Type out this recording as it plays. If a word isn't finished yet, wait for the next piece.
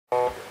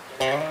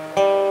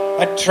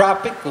a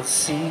tropical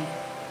sea,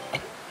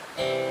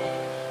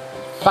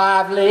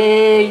 5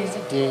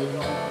 lazy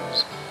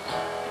days,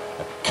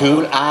 a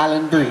cool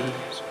island breeze.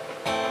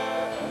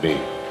 Babe,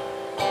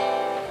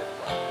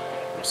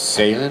 I'm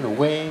sailing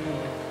away,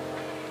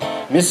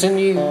 missing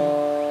you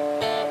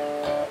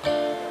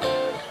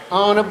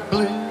on a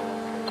blue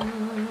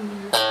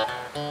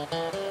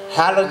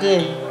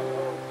holiday.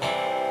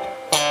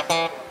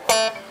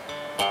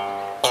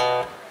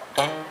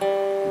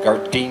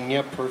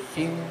 Gardenia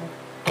perfume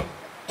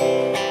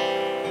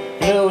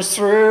blows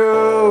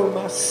through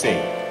my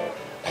sails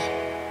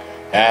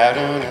out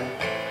on an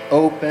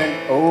open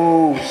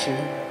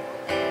ocean.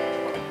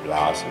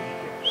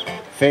 Blossoms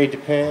fade to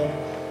pale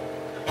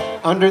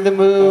under the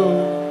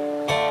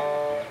moon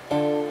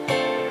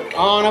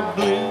on a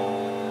blue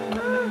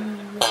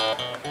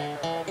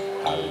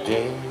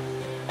holiday.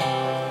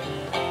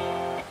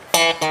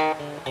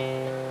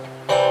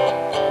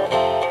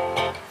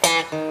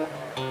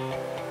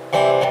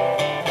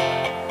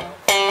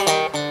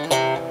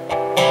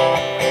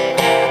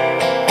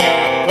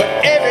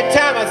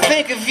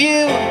 Of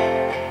you,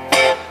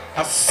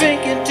 I'll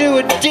sink into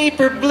a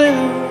deeper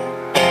blue,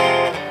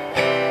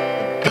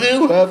 the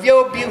blue of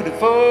your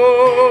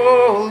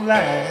beautiful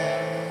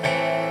eyes.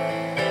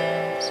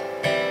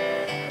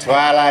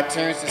 Twilight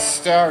turns to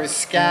starry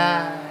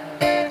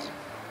skies.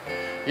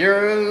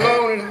 You're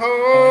alone at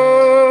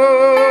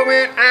home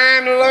and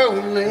I'm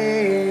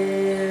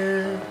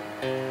lonely.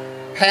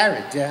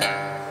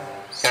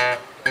 Paradise,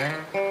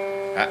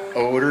 I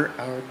order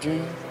our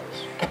dreams,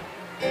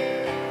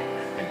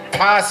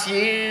 toss you a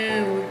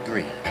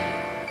grin,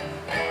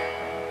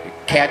 you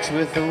catch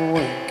with a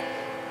wink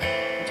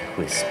and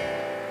whisper,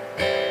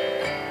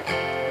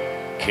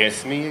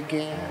 kiss me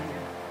again.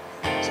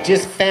 It's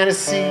just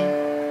fantasy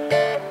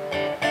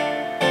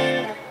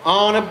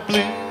on a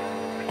blue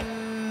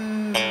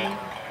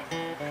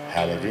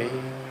holiday.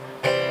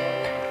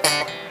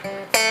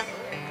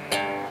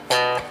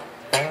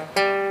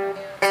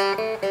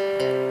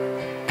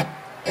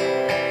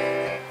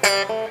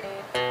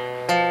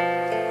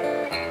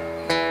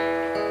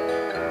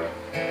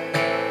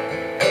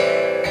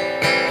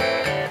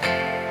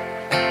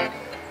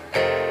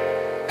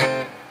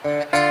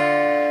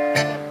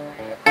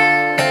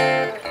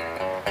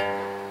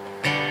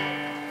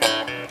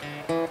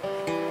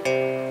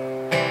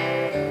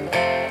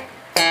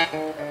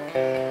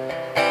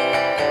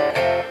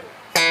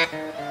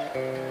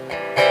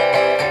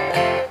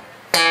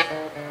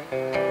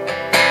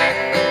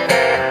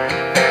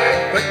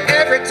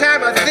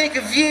 Time I think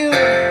of you,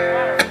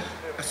 I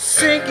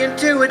sink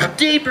into a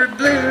deeper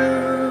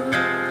blue,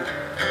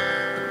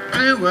 the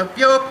blue of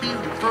your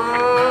beautiful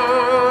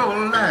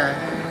eyes.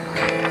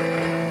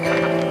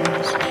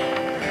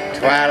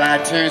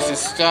 Twilight turns to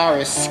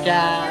starry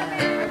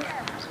skies.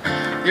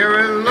 You're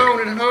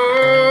alone at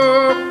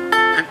home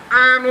and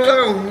I'm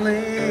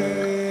lonely.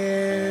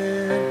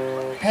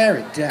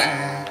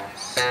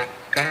 Paradise,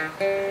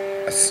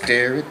 I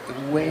stare at the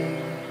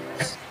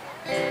waves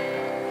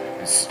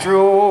and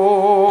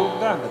stroll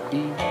down the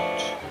beach.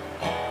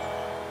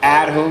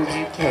 I'd hold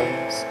you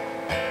close,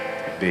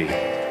 babe.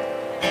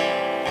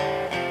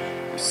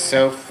 You're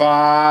so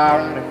far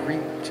out of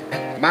reach,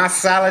 my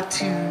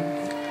solitude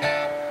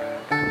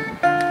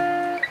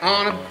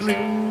on a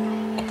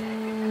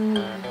blue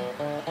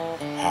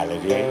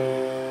holiday.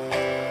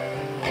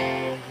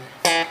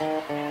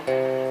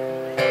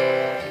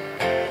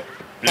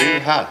 Blue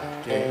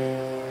holiday.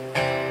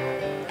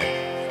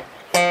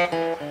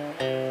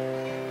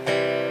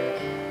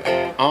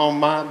 On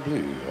my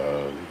blue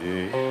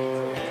holiday.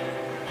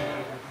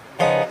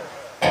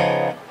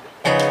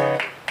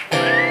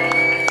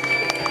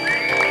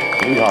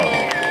 Blue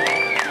holiday.